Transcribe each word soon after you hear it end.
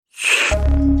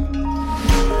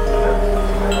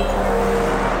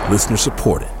Listener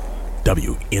supported.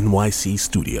 WNYC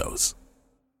Studios.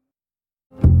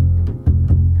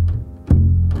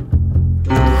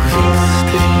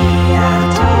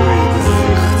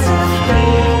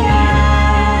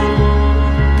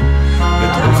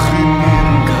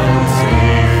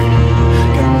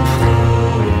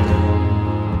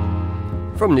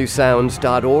 From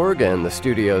newsounds.org and the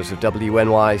studios of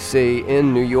WNYC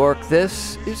in New York,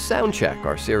 this is Soundcheck,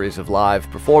 our series of live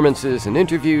performances and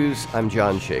interviews. I'm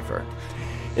John Schaefer.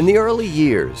 In the early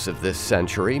years of this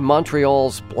century,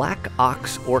 Montreal's Black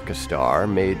Ox Orchestra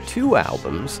made 2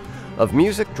 albums of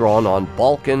music drawn on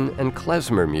Balkan and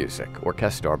klezmer music.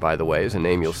 Orchestra, by the way, is a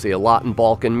name you'll see a lot in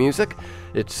Balkan music.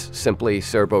 It's simply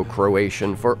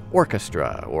Serbo-Croatian for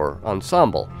orchestra or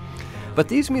ensemble. But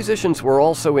these musicians were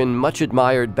also in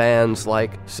much-admired bands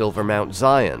like Silver Mount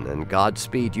Zion and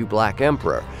Godspeed You Black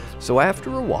Emperor, so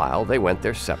after a while they went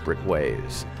their separate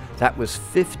ways. That was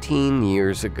 15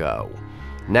 years ago.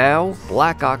 Now,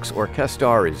 Black Ox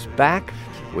Orchestra is back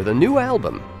with a new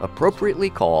album, appropriately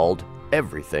called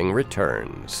Everything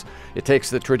Returns. It takes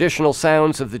the traditional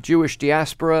sounds of the Jewish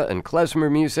diaspora and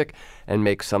klezmer music and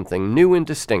makes something new and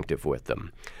distinctive with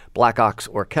them. Black Ox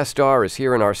Orchestra is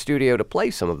here in our studio to play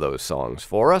some of those songs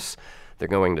for us. They're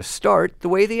going to start the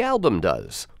way the album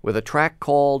does, with a track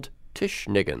called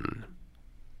Tishnigan.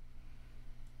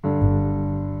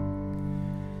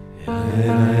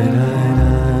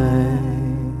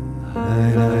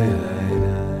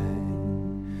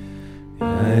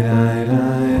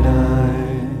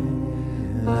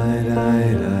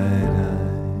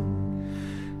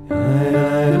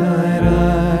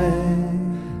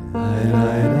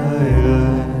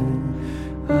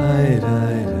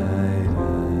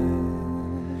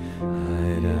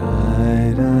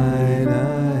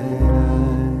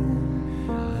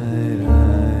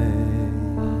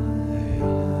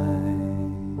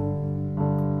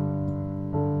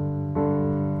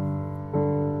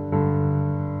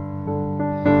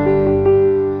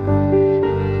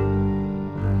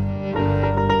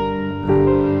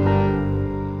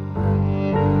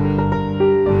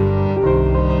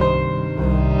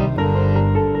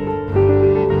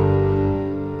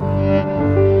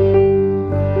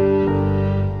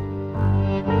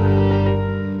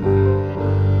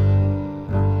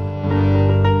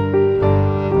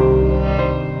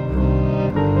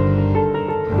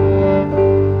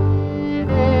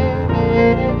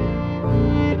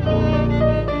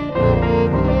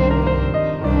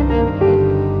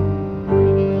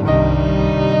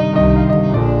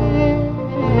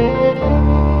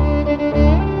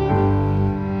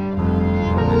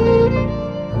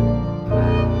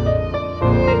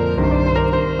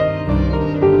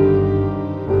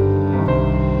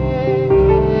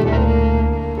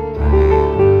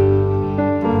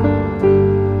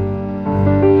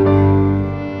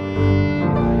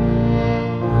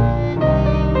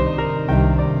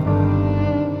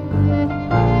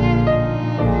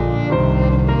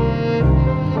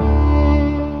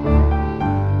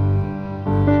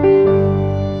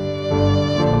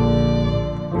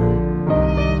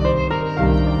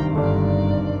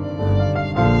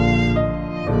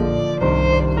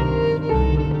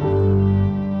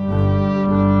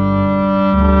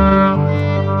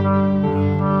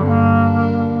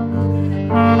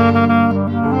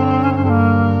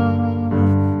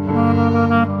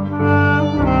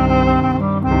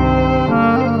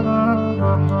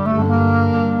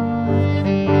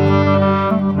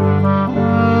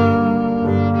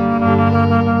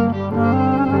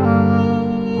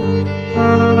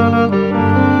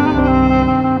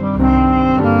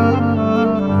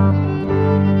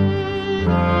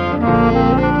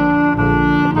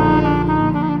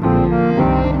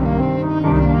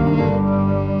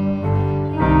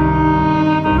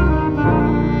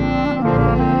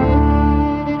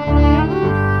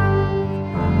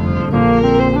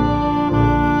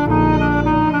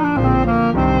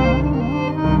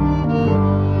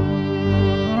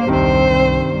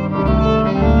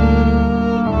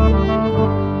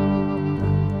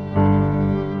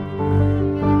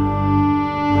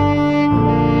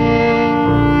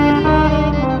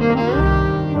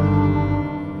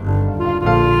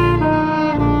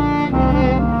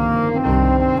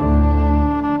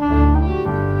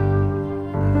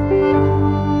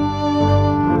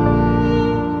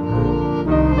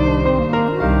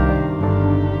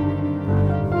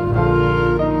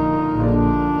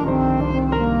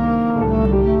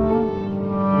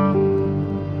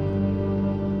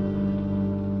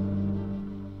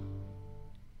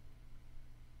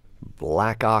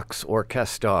 Black Ox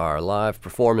Orchestra, live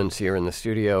performance here in the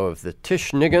studio of the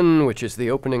Tish Niggin, which is the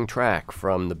opening track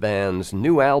from the band's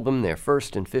new album, their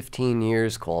first in 15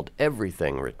 years, called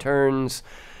Everything Returns.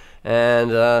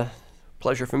 And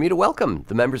pleasure for me to welcome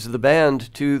the members of the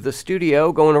band to the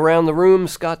studio. Going around the room,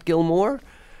 Scott Gilmore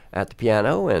at the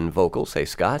piano and vocals. Hey,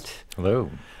 Scott. Hello.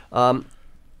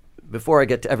 Before I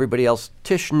get to everybody else,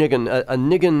 Tish Niggin. A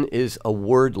niggin is a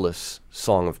wordless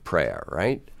song of prayer,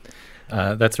 right?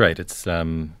 That's right. It's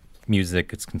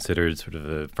music. It's considered sort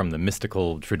of from the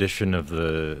mystical tradition of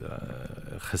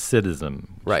the Hasidism,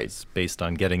 which is based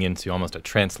on getting into almost a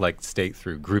trance-like state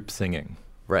through group singing.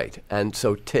 Right. And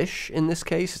so Tish, in this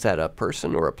case, is that a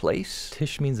person or a place?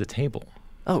 Tish means a table.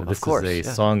 Oh, so of course. This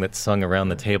is a song that's sung around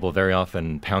the table, very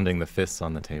often pounding the fists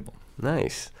on the table.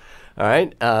 Nice. All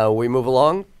right. We move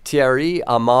along. Thierry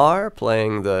Amar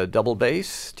playing the double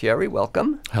bass. Thierry,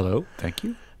 welcome. Hello. Thank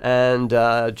you. And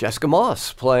Jessica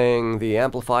Moss playing the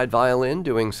amplified violin,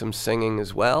 doing some singing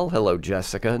as well. Hello,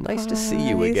 Jessica. Nice to see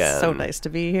you again. So nice to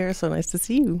be here. So nice to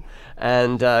see you.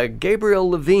 And Gabriel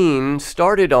Levine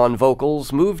started on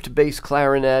vocals, moved to bass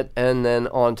clarinet, and then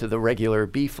on to the regular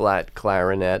B-flat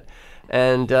clarinet.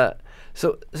 And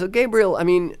so Gabriel, I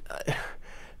mean,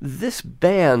 this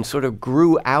band sort of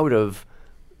grew out of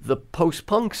the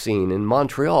post-punk scene in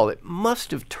Montreal. It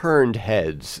must have turned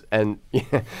heads and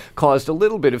caused a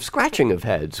little bit of scratching of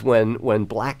heads when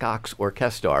Black Ox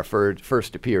Orchestra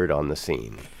first appeared on the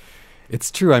scene. It's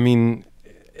true. I mean,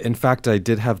 in fact, I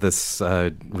did have this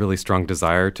really strong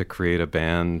desire to create a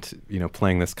band,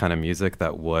 playing this kind of music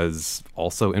that was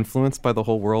also influenced by the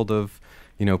whole world of,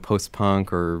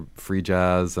 post-punk or free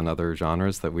jazz and other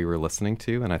genres that we were listening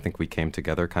to. And I think we came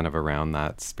together kind of around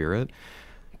that spirit.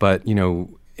 But,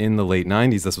 in the late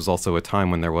 90s, this was also a time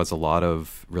when there was a lot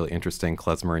of really interesting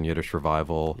klezmer and Yiddish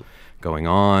revival going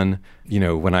on.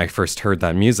 When I first heard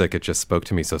that music, it just spoke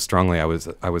to me so strongly. I was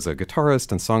a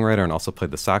guitarist and songwriter and also played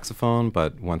the saxophone,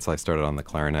 but once I started on the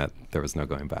clarinet, there was no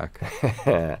going back.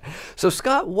 So,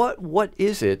 Scott, what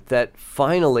is it that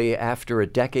finally, after a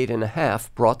decade and a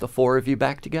half, brought the four of you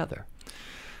back together?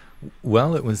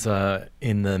 Well, it was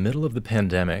in the middle of the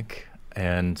pandemic.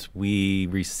 And we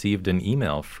received an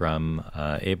email from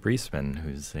Abe Reisman,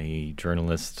 who's a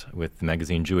journalist with the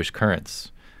magazine Jewish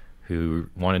Currents, who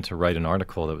wanted to write an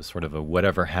article that was sort of a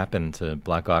whatever happened to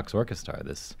Black Ox Orchestra,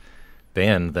 this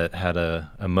band that had a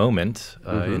moment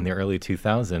in the early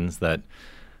 2000s that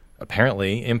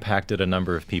apparently impacted a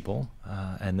number of people,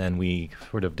 and then we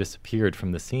sort of disappeared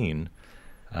from the scene.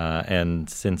 And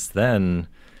since then,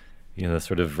 the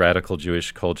sort of radical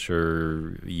Jewish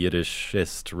culture,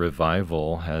 Yiddishist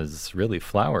revival has really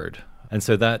flowered. And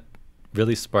so that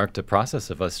really sparked a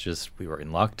process of us we were in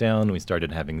lockdown, we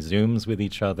started having Zooms with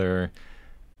each other.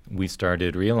 We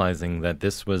started realizing that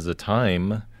this was a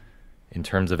time, in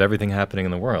terms of everything happening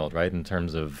in the world, right? In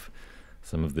terms of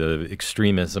some of the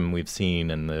extremism we've seen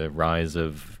and the rise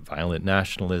of violent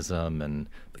nationalism and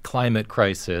the climate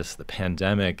crisis, the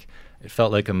pandemic. It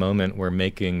felt like a moment where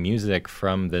making music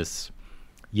from this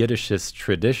Yiddishist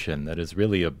tradition that is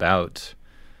really about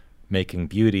making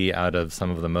beauty out of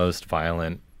some of the most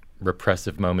violent,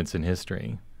 repressive moments in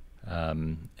history,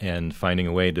 and finding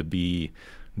a way to be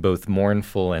both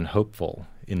mournful and hopeful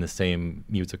in the same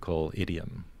musical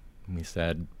idiom. And we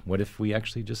said, what if we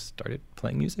actually just started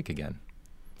playing music again?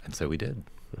 And so we did.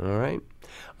 All right.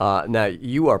 Now,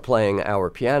 you are playing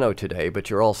our piano today, but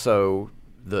you're also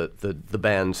the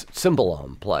band's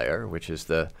cymbalom player, which is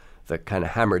the kind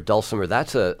of hammered dulcimer.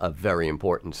 That's a very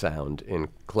important sound in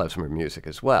klezmer music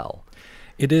as well.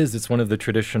 It is. It's one of the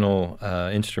traditional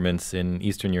instruments in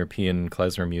Eastern European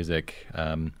klezmer music.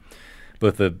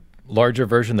 Both the larger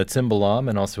version, the cymbalom,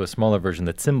 and also a smaller version,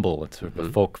 the cymbal. It's sort of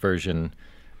a folk version.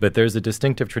 But there's a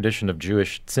distinctive tradition of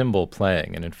Jewish cymbal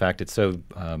playing. And in fact, it's so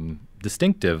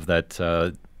distinctive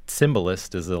that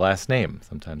Cymbalist is the last name.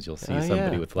 Sometimes you'll see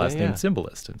somebody with the last name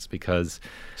Cymbalist. It's because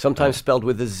sometimes spelled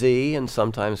with a Z and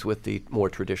sometimes with the more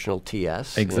traditional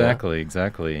TS. Exactly.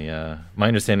 My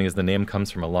understanding is the name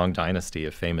comes from a long dynasty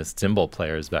of famous cymbal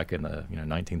players back in the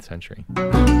 19th century.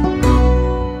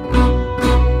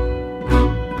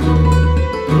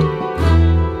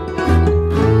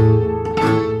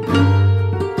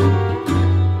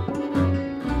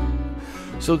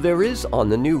 So there is, on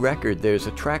the new record, there's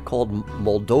a track called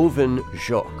Moldovan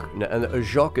Zhok. And a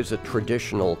zhok is a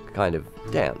traditional kind of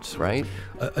dance, right?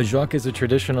 A zhok is a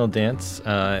traditional dance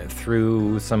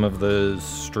through some of the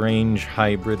strange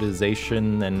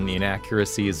hybridization and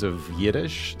inaccuracies of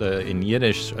Yiddish. In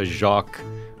Yiddish, a zhok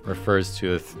refers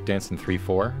to a dance in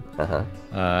 3/4.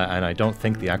 And I don't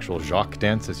think the actual Jacques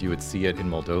dance, as you would see it in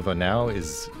Moldova now,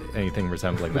 is anything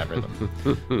resembling that rhythm.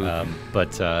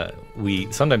 But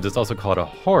sometimes it's also called a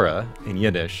hora in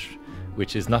Yiddish,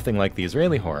 which is nothing like the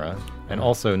Israeli hora, and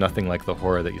also nothing like the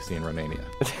hora that you see in Romania.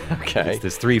 Okay. It's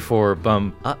this 3/4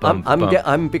 bump.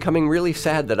 I'm becoming really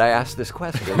sad that I asked this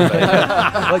question.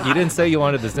 But Look, you didn't say you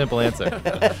wanted the simple answer.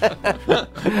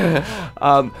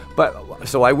 But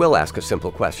so I will ask a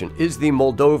simple question: is the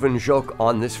Moldovan joke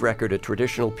on this record a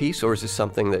traditional piece, or is this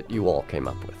something that you all came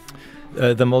up with?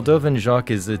 The Moldovan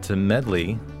joke it's a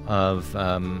medley of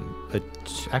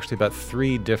actually about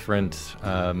 3 different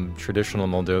traditional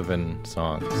Moldovan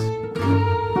songs.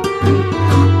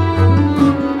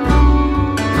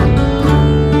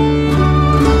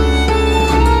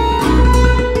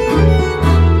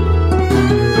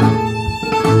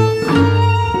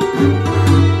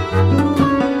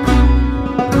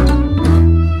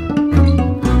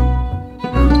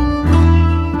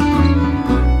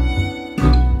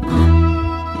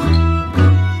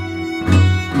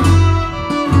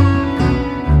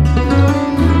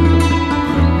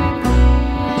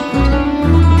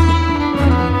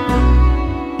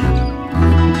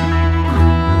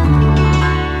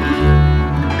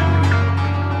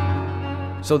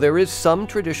 So there is some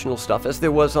traditional stuff, as there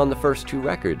was on the first 2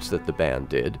 records that the band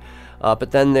did.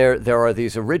 But then there are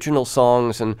these original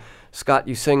songs, and Scott,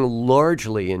 you sing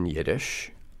largely in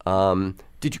Yiddish.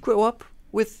 Did you grow up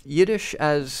with Yiddish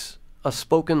as a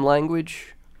spoken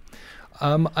language?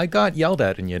 I got yelled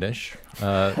at in Yiddish.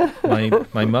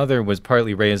 My mother was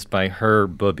partly raised by her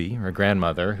bubby, her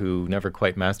grandmother, who never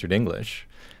quite mastered English.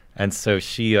 And so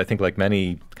she, I think like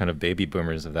many kind of baby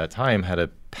boomers of that time, had a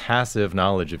passive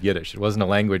knowledge of Yiddish. It wasn't a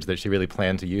language that she really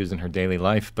planned to use in her daily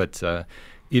life, but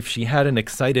if she had an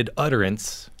excited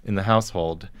utterance in the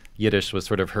household, Yiddish was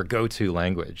sort of her go-to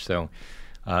language. So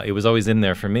it was always in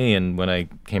there for me. And when I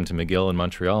came to McGill in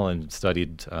Montreal and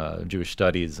studied Jewish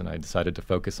studies, and I decided to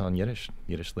focus on Yiddish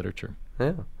literature.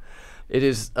 Yeah. It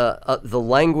is the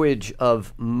language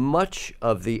of much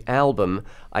of the album.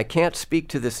 I can't speak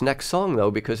to this next song,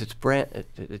 though, because it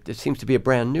seems to be a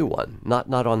brand new one,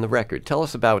 not on the record. Tell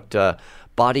us about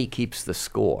Body Keeps the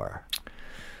Score.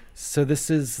 So this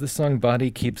is the song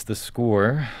Body Keeps the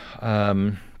Score.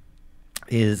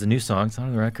 Is a new song. It's not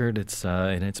on the record.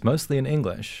 And it's mostly in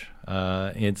English.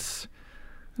 It's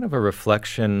kind of a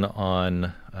reflection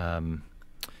on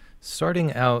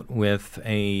starting out with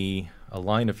a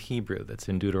line of Hebrew that's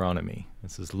in Deuteronomy.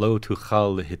 This is Lo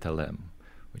tuchal lehitalem,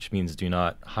 which means do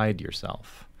not hide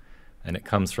yourself. And it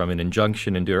comes from an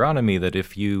injunction in Deuteronomy that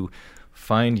if you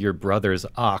find your brother's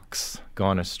ox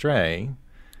gone astray,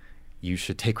 you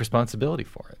should take responsibility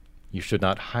for it. You should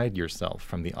not hide yourself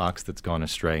from the ox that's gone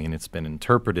astray. And it's been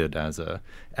interpreted as a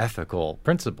ethical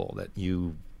principle that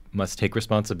you must take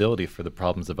responsibility for the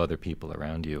problems of other people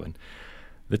around you. And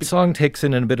the song takes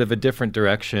in a bit of a different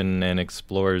direction and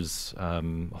explores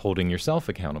holding yourself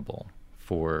accountable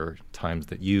for times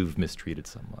that you've mistreated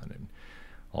someone, and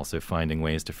also finding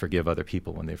ways to forgive other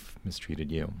people when they've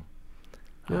mistreated you.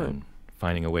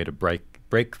 Finding a way to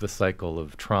break the cycle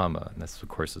of trauma. And this, of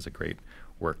course, is a great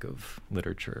work of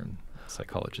literature and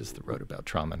psychologists that wrote about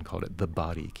trauma and called it The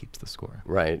Body Keeps the Score.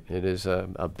 Right. It is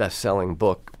a best-selling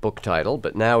book title,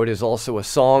 but now it is also a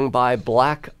song by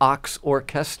Black Ox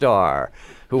Orchestra,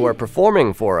 who are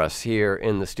performing for us here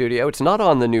in the studio. It's not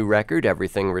on the new record,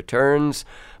 Everything Returns,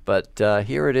 but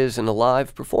here it is in a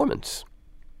live performance.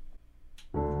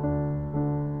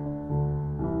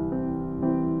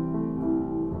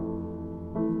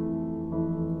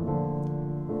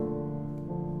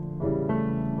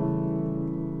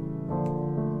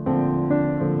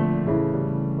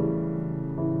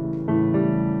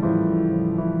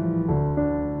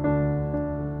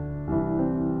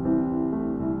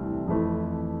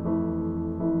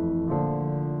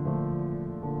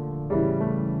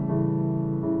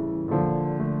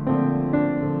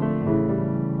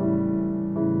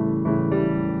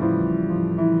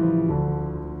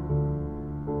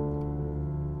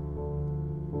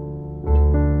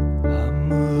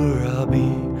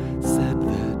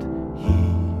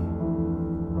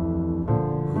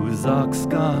 Ox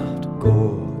got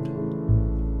gored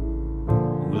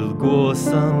will go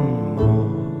some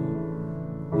more.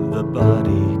 The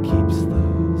body keeps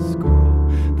the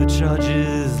score. The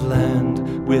judges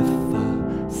land with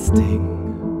the sting.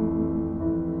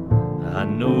 I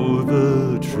know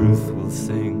the truth will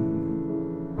sing.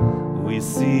 We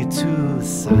see 2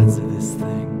 sides of this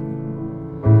thing,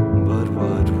 but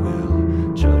what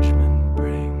will judgment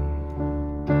bring?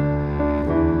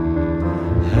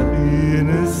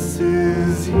 Happiness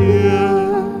is here.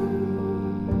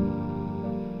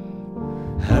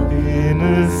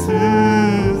 Happiness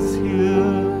is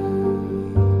here.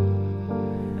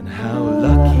 And how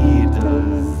lucky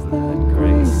does that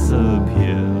grace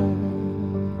appear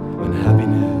when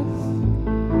happiness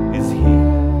is here.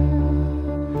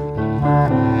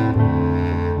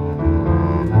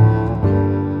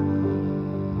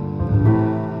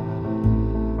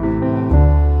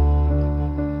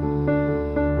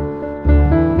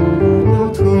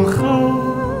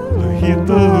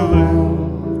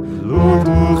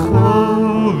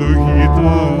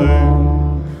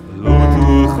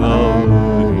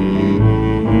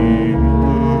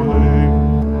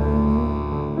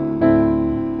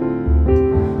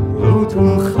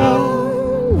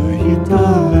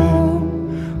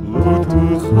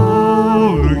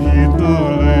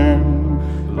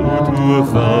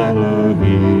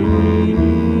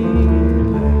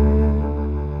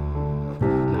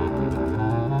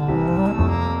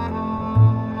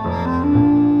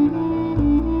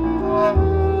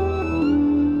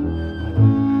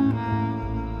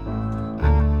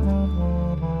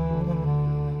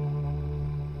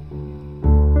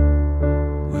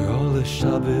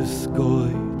 Shabbos goy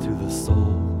to the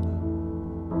soul,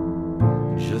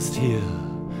 just here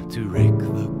to rake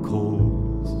the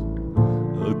coals,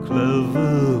 a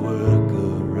clever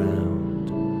workaround,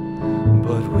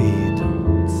 but we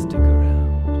don't stick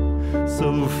around.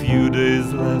 So few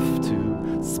days left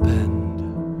to spend,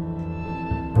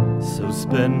 so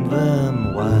spend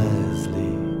them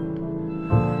wisely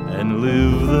and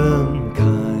live them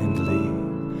kindly.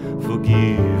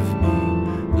 Forgive me,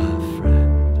 my friend.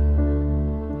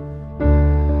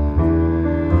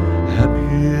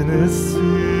 Happiness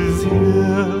is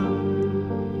here.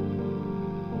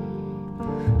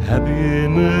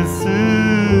 Happiness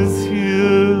is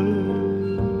here.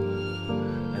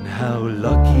 And how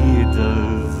lucky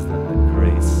does that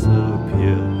grace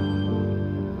appear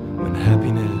when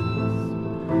happiness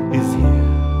is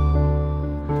here.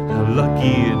 How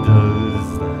lucky does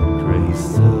that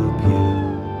grace appear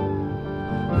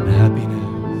when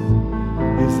happiness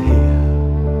is here.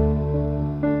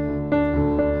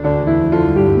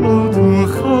 Lo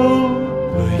tuchal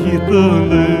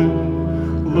hitole,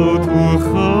 lo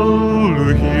tuchal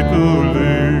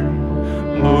hitole,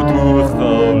 lo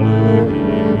tuchal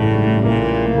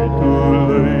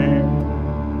hitole,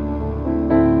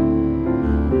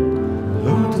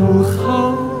 lo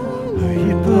tuchal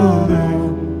hitole,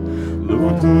 lo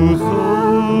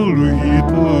tuchal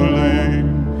hitole.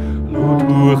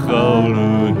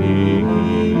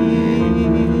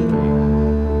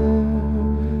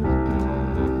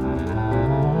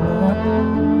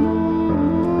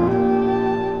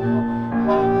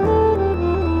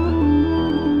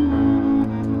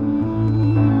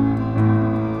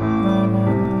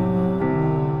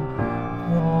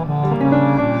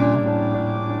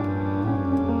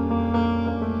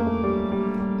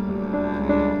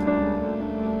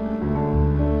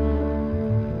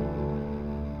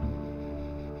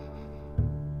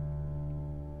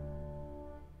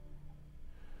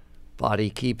 Body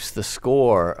Keeps the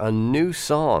Score, a new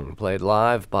song played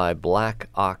live by Black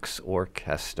Ox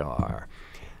Orchestra.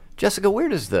 Jessica, where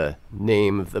does the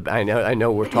name of the... I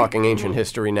know we're talking ancient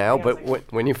history now,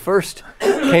 but when you first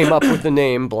came up with the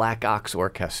name Black Ox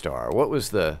Orchestra, what was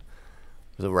the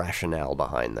rationale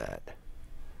behind that?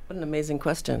 What an amazing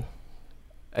question,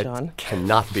 John. It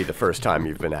cannot be the first time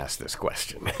you've been asked this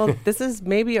question. Well, this is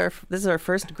our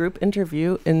first group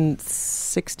interview in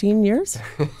 16 years.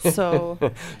 So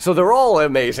they're all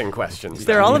amazing questions.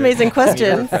 They're all amazing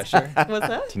questions. What's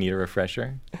that? Do you need a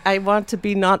refresher? I want to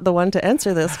be not the one to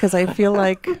answer this because I feel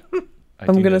like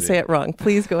I'm going to say it wrong.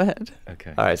 Please go ahead.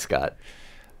 Okay. All right, Scott.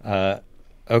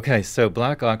 Okay, so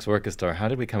Black Ox Orchestra, how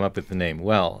did we come up with the name?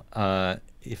 Well,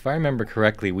 if I remember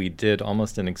correctly, we did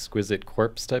almost an Exquisite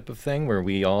Corpse type of thing where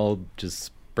we all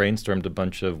just brainstormed a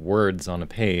bunch of words on a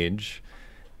page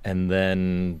and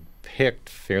then picked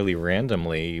fairly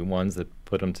randomly ones that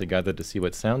put them together to see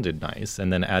what sounded nice,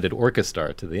 and then added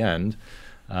orchestra to the end,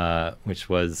 which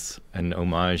was an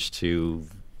homage to,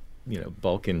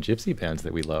 Balkan gypsy bands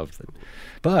that we loved.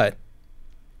 But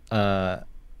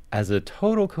as a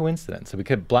total coincidence, so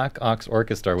Black Ox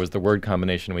Orchestra was the word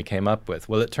combination we came up with.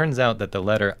 Well, it turns out that the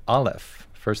letter Aleph,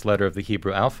 first letter of the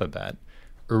Hebrew alphabet,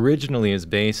 originally is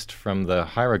based from the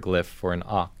hieroglyph for an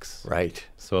ox. Right.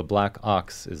 So a black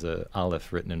ox is a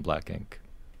Aleph written in black ink.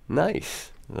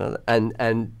 Nice. And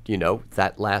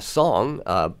that last song,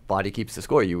 Body Keeps the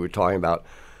Score, you were talking about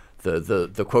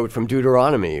the quote from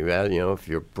Deuteronomy, if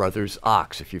your brother's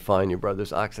ox, if you find your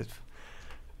brother's ox. It's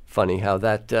funny how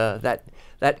that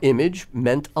image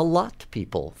meant a lot to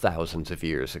people thousands of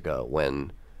years ago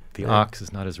when The ox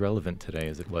is not as relevant today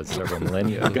as it was several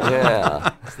millennia ago.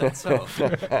 Yeah. Is that so?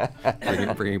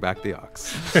 bringing back the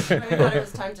ox. I thought it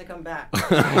was time to come back.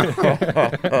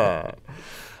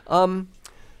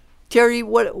 Terry,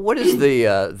 what is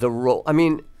the role? I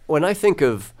mean, when I think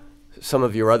of some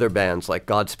of your other bands like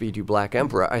Godspeed You Black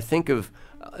Emperor, I think of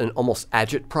an almost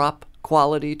agitprop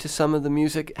quality to some of the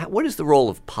music. What is the role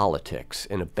of politics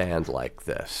in a band like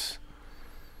this?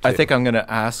 I think I'm going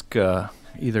to ask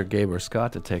either Gabe or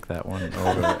Scott to take that one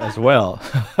over as well.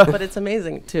 But it's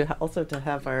amazing to also to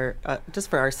have our just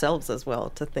for ourselves as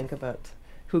well to think about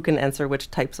who can answer which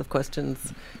types of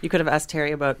questions. You could have asked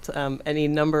Terry about any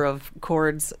number of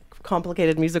chords,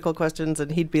 complicated musical questions,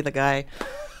 and he'd be the guy.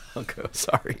 Okay,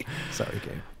 sorry,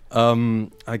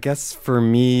 Gabe. I guess for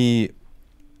me,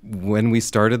 when we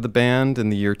started the band in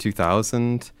the year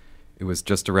 2000, it was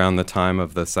just around the time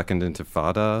of the Second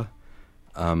Intifada.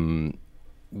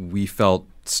 We felt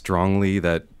strongly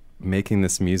that making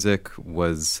this music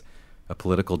was a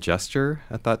political gesture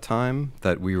at that time,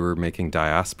 that we were making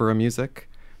diaspora music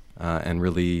and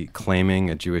really claiming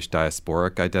a Jewish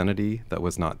diasporic identity that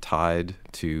was not tied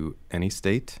to any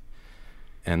state.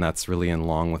 And that's really in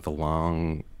line with a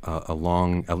long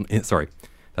history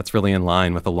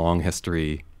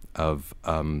of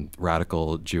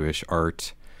radical Jewish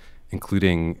art,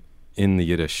 including in the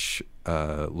Yiddish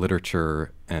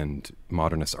literature and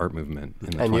modernist art movement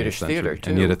in the 20th Yiddish century. theater, too.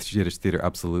 And Yiddish theater,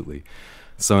 absolutely.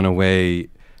 So in a way,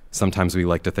 sometimes we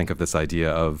like to think of this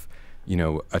idea of,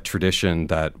 a tradition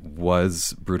that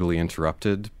was brutally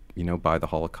interrupted, by the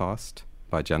Holocaust,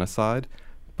 by genocide,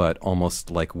 but almost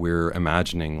like we're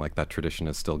imagining like that tradition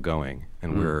is still going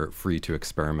and we're free to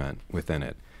experiment within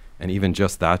it. And even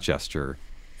just that gesture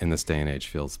in this day and age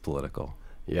feels political.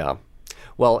 Yeah.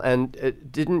 Well, and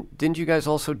didn't you guys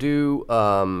also do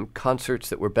concerts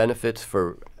that were benefits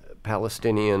for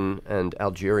Palestinian and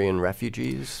Algerian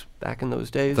refugees back in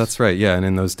those days? That's right. Yeah, and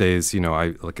in those days,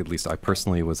 at least I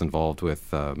personally was involved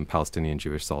with Palestinian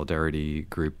Jewish solidarity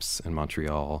groups in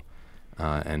Montreal,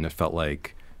 and it felt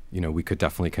like we could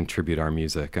definitely contribute our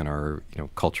music and our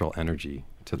cultural energy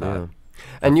to that. Yeah.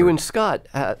 And you and Scott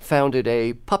founded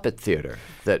a puppet theater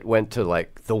that went to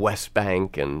like the West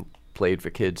Bank and played for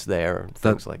kids there,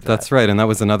 things like that. That's right. And that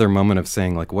was another moment of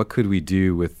saying, like, what could we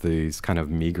do with these kind of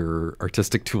meager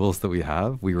artistic tools that we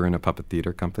have? We were in a puppet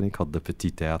theater company called the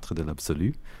Petit Théâtre de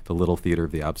l'Absolu, the Little Theater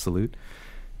of the Absolute.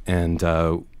 And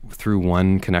through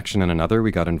one connection and another, we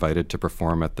got invited to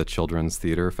perform at the Children's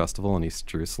Theater Festival in East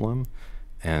Jerusalem.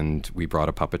 And we brought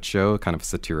a puppet show, kind of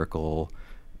satirical,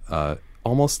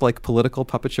 almost like political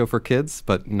puppet show for kids,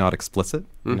 but not explicit,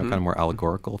 kind of more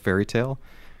allegorical fairy tale.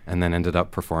 And then ended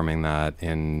up performing that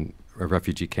in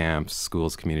refugee camps,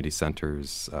 schools, community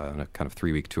centers, on a kind of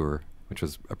 3-week tour, which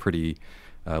was a pretty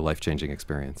life-changing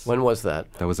experience. When was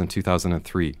that? That was in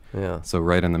 2003. Yeah. So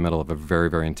right in the middle of a very,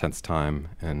 very intense time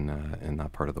in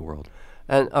that part of the world.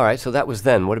 And all right, so that was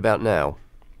then. What about now?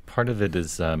 Part of it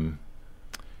is,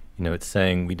 it's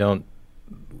saying we don't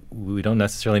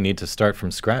necessarily need to start from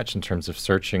scratch in terms of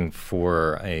searching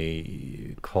for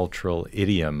a cultural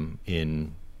idiom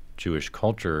in Jewish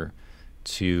culture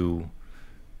to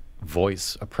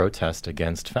voice a protest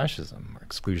against fascism or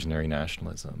exclusionary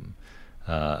nationalism,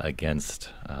 against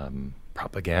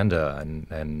propaganda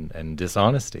and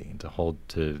dishonesty, to hold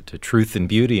to truth and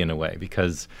beauty in a way,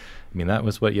 because that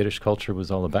was what Yiddish culture was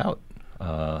all about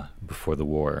before the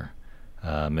war.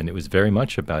 And it was very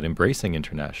much about embracing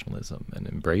internationalism and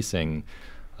embracing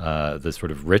the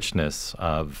sort of richness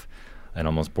of an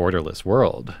almost borderless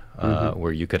world,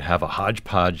 where you could have a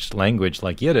hodgepodge language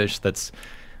like Yiddish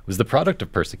was the product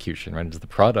of persecution, right? It was the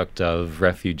product of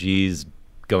refugees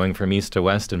going from east to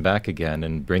west and back again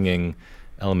and bringing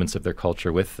elements of their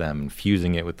culture with them and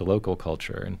fusing it with the local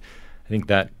culture. And I think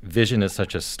that vision is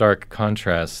such a stark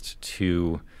contrast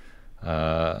to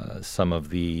some of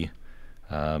the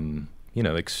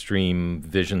extreme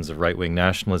visions of right-wing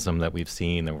nationalism that we've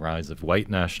seen, the rise of white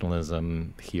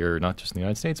nationalism here, not just in the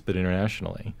United States, but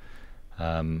internationally.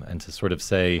 And to sort of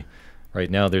say, right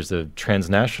now there's a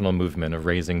transnational movement of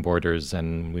raising borders,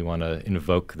 and we want to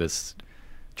invoke this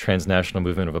transnational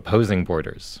movement of opposing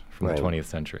borders from the 20th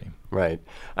century. Right.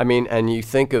 And you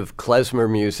think of klezmer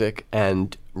music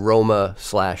and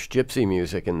Roma/Gypsy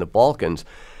music in the Balkans,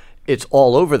 it's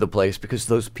all over the place because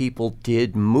those people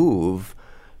did move,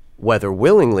 whether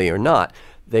willingly or not.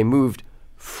 They moved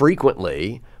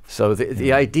frequently. So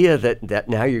the idea that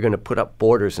now you're going to put up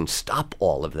borders and stop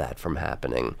all of that from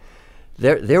happening,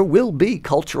 there will be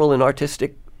cultural and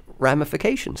artistic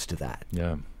ramifications to that.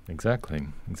 Yeah, exactly.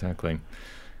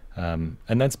 And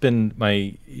that's been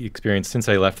my experience since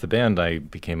I left the band. I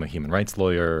became a human rights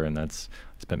lawyer, and that's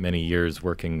spent many years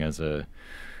working as a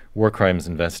war crimes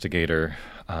investigator,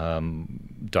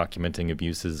 documenting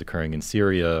abuses occurring in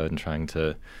Syria and trying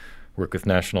to work with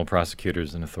national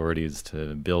prosecutors and authorities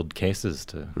to build cases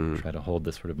to try to hold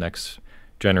this sort of next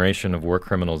generation of war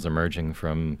criminals emerging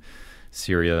from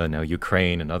Syria, now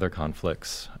Ukraine, and other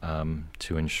conflicts,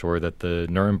 to ensure that the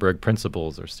Nuremberg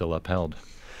principles are still upheld.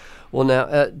 Well,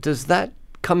 now, does that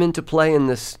come into play in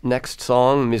this next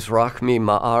song, Mizrach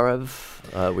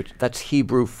Ma'arav, which that's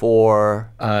Hebrew for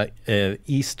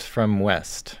east from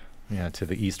west? Yeah, to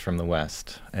the east from the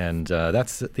west, and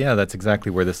that's exactly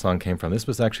where this song came from. This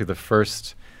was actually the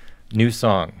first new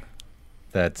song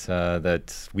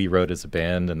that we wrote as a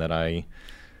band, and that I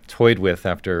toyed with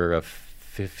after a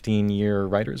 15-year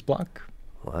writer's block.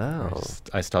 Wow!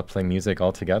 I stopped playing music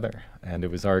altogether, and it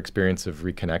was our experience of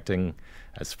reconnecting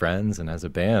as friends and as a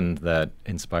band that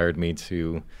inspired me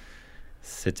to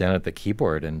sit down at the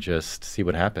keyboard and just see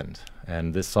what happened.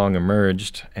 And this song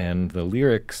emerged, and the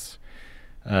lyrics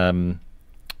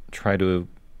try to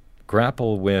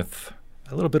grapple with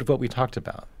a little bit of what we talked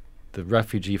about, the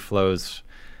refugee flows,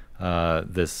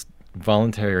 this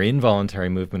voluntary or involuntary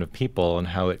movement of people, and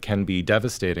how it can be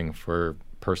devastating for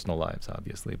personal lives,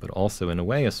 obviously, but also in a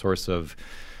way a source of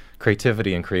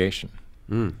creativity and creation.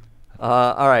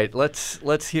 All right,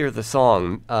 let's hear the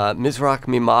song. Mizrach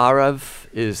Ma'arav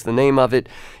is the name of it.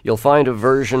 You'll find a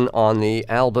version on the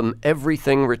album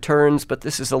Everything Returns, but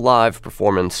this is a live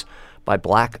performance by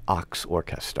Black Ox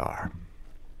Orchestra.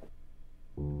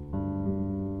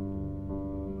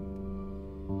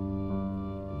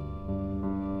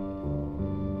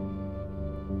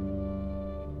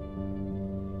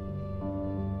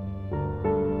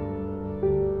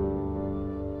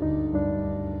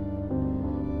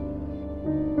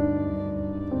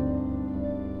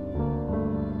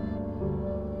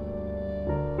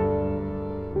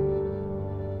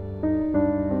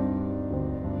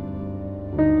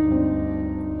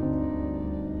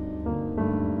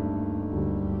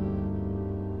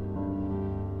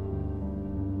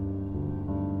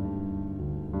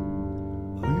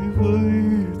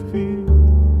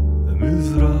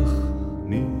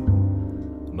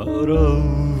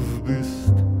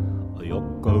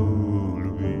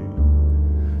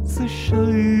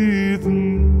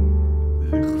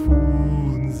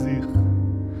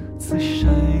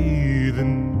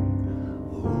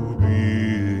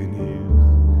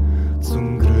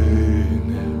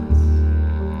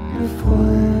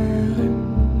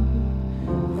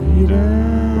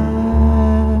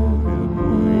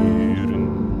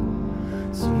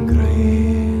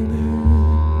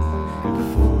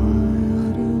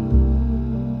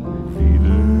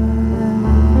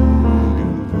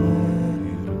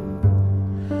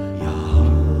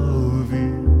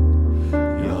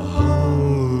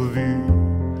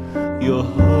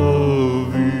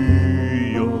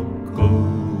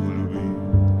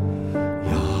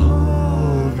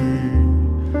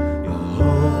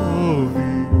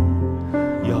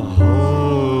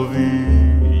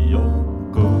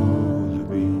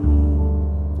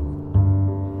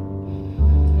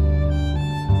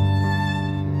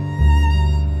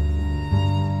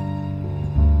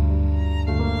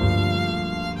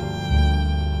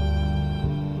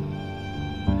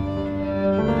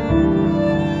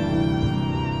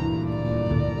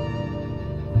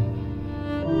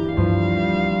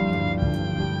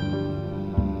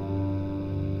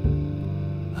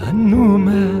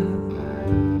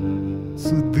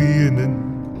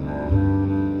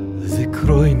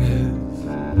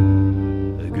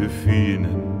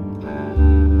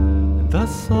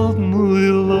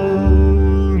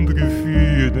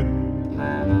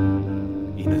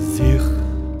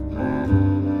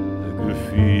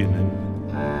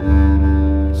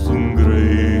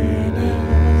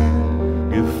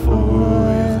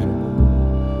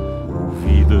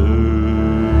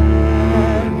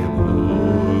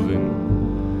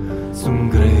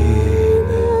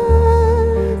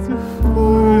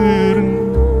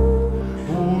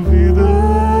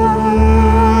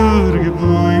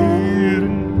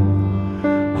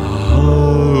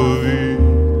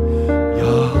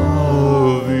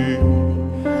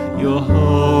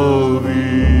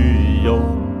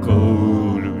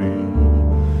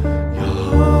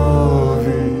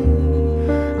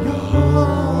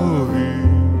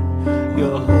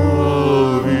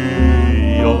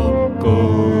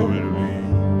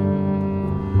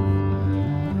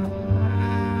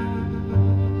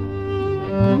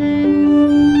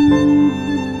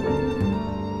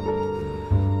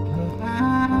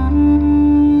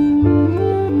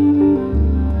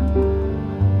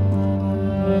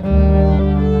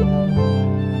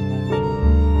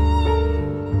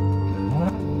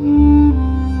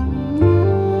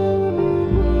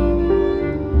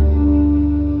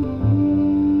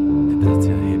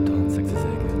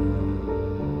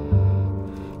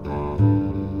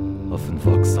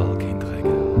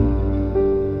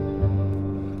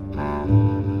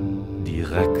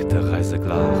 der Reise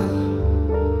glach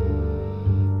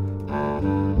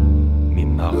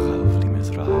ממחב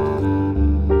למזרח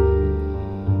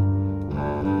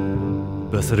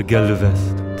בסר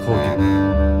gelvest trocken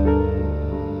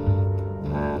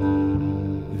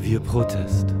wir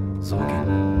Protest sorgen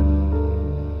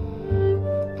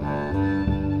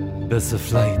besser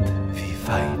Flight wie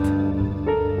Fight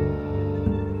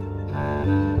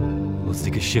muss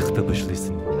die Geschichte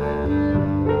beschließen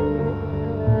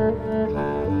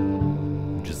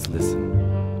just listen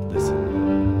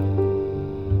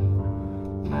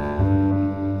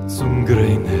zum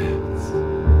Greinherz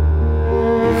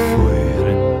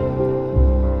befeuern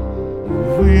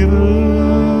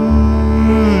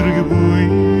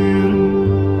wiedergeboren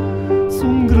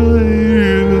zum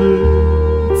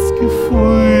Greinherz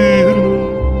gefeuern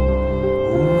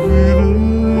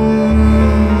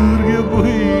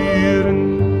wiedergeboren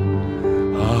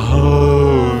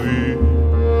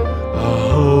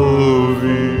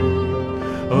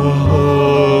Ahavi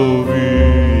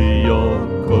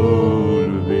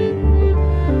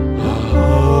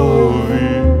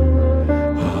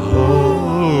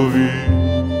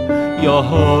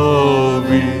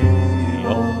Yahavi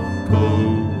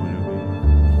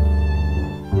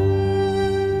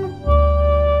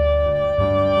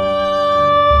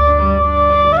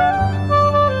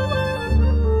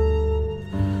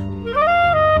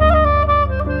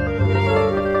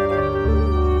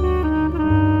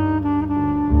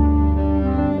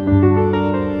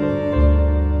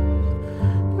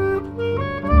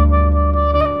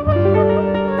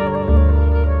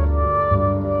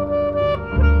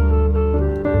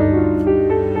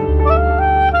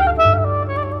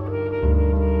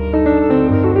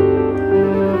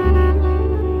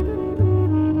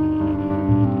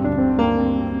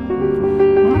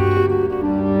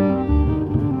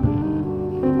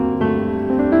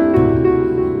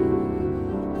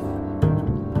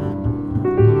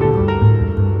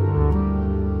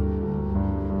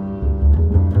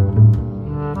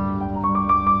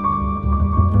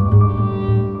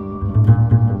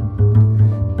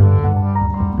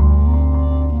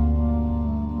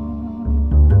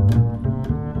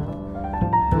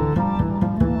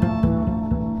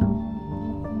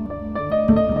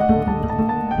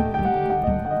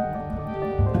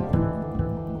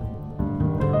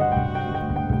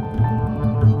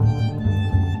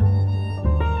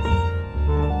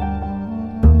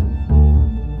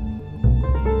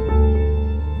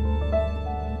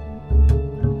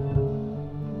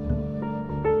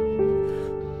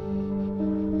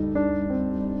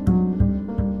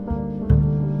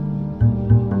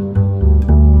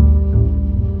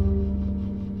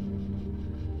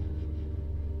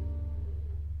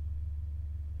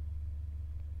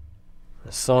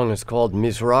The song is called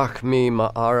Mizrach Mi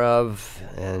Ma'arav,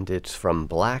 and it's from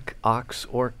Black Ox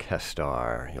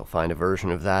Orchestra. You'll find a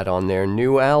version of that on their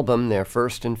new album, their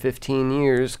first in 15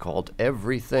 years, called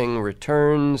Everything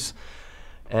Returns.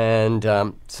 And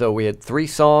so we had 3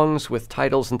 songs with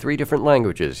titles in 3 different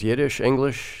languages, Yiddish,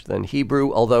 English, then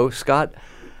Hebrew, although, Scott,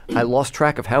 I lost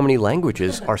track of how many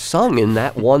languages are sung in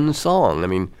that one song. I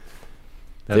mean,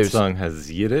 That song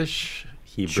has Yiddish,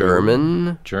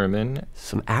 Hebrew, German,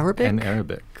 some Arabic? And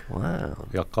Arabic. Wow.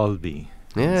 Ya qalbi.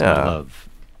 Yeah.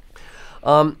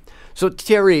 Love. So,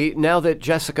 Thierry, now that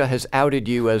Jessica has outed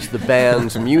you as the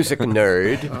band's music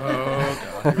nerd.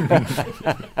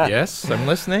 Yes, I'm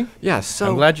listening. Yeah, so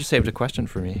I'm glad you saved a question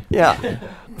for me. Yeah.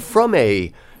 From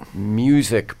a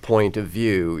music point of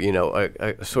view, you know,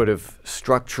 a sort of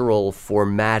structural,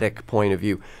 formatic point of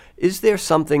view, is there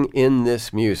something in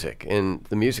this music, in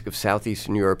the music of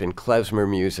Southeastern Europe, in klezmer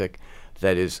music,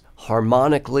 that is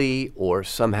harmonically or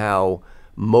somehow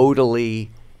modally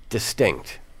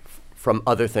distinct from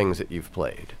other things that you've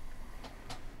played?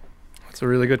 That's a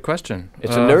really good question.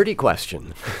 It's a nerdy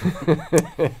question.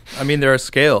 I mean, there are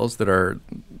scales that are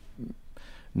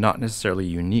not necessarily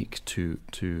unique to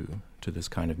this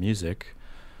kind of music.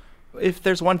 If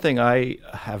there's one thing I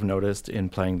have noticed in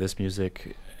playing this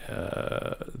music,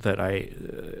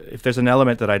 if there's an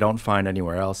element that I don't find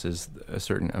anywhere else, is a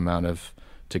certain amount of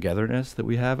togetherness that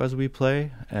we have as we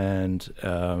play, and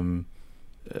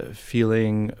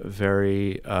feeling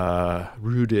very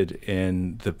rooted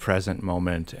in the present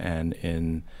moment and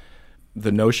in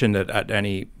the notion that at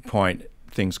any point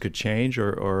things could change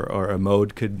or a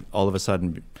mode could all of a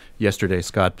sudden. Yesterday,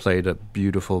 Scott played a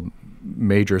beautiful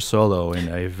major solo in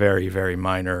a very, very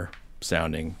minor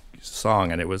sounding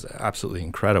song, and it was absolutely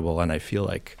incredible. And I feel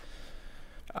like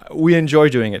we enjoy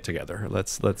doing it together.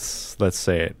 Let's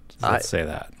say it. Let's say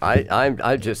that.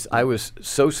 I was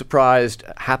so surprised,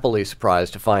 happily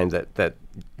surprised, to find that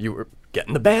you were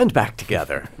getting the band back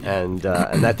together, and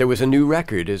that there was a new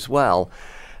record as well.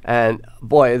 And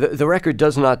boy, the record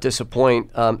does not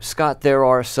disappoint. Scott, there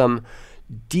are some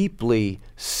deeply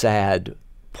sad,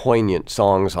 poignant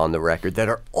songs on the record that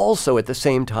are also at the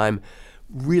same time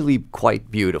really quite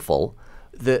beautiful.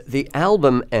 The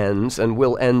album ends, and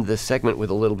we'll end this segment with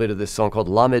a little bit of this song called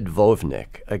Lamed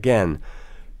Vovnik. Again,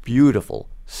 beautiful,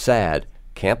 sad.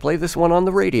 Can't play this one on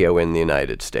the radio in the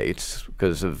United States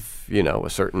because of, a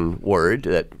certain word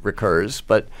that recurs.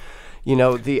 But,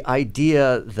 the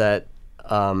idea that,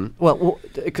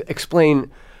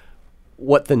 explain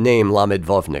what the name Lamed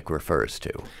Vovnik refers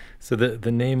to. So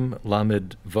the name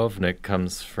Lamed Vovnik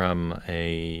comes from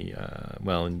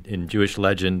in Jewish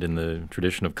legend, in the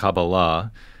tradition of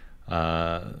Kabbalah,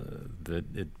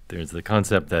 there's the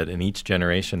concept that in each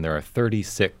generation there are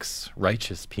 36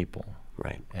 righteous people.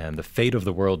 Right. And the fate of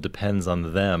the world depends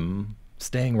on them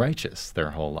staying righteous their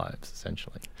whole lives,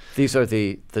 essentially. These are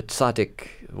the tzaddik,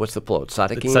 what's the plural?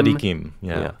 Tzaddikim? The tzaddikim,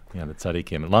 yeah, the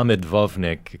tzaddikim. Lamed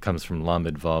Vovnik comes from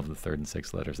Lamed Vav, the third and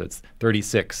sixth letters. That's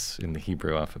 36 in the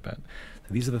Hebrew alphabet.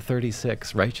 So these are the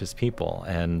 36 righteous people.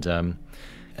 And the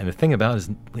thing about it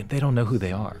is they don't know who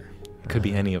they are. It could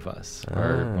be any of us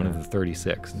or one of the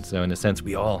 36. And so in a sense,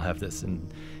 we all have this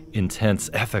intense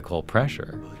ethical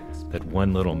pressure that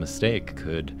one little mistake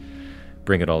could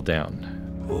bring it all down.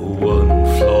 One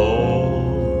flaw,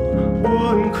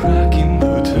 one crack in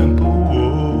the temple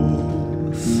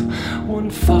walls, one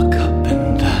fuck up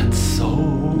in that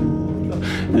soul,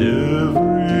 everything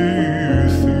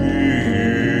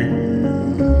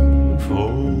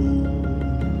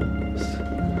falls.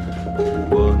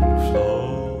 One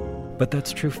flaw. But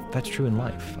that's true in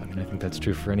life. I mean, I think that's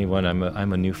true for anyone.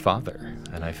 I'm a new father,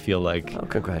 and I feel like... Oh,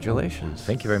 congratulations.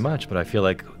 Thank you very much, but I feel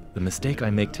like the mistake I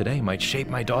make today might shape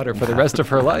my daughter for the rest of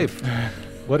her life.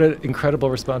 What an incredible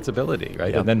responsibility,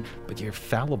 right? Yep. But you're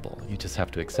fallible. You just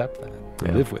have to accept that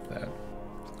and live with that.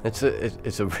 It's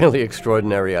a really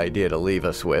extraordinary idea to leave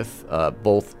us with,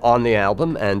 both on the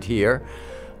album and here.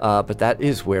 But that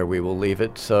is where we will leave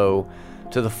it. So,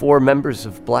 to the 4 members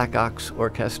of Black Ox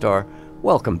Orchestra,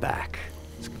 welcome back.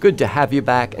 It's good to have you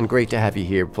back and great to have you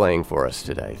here playing for us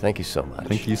today. Thank you so much.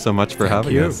 Thank you so much for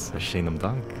having us. Vielen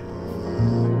Dank.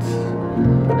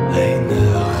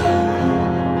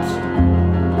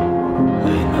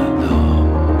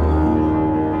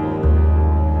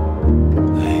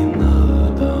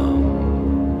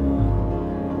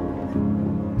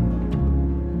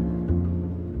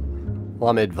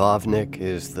 Lamed Vovnik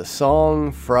is the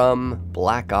song from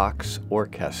Black Ox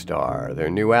Orchestra.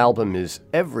 Their new album is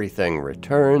Everything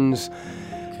Returns,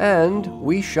 and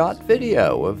we shot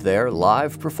video of their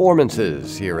live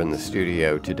performances here in the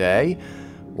studio today.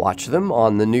 Watch them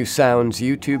on the New Sounds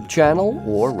YouTube channel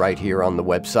or right here on the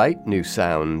website,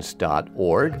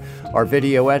 newsounds.org. Our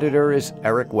video editor is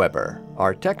Eric Weber.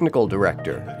 Our technical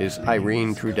director is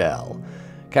Irene Trudell.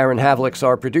 Karen Havlick's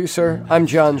our producer. I'm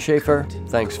John Schaefer.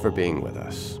 Thanks for being with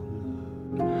us.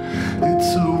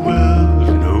 It's a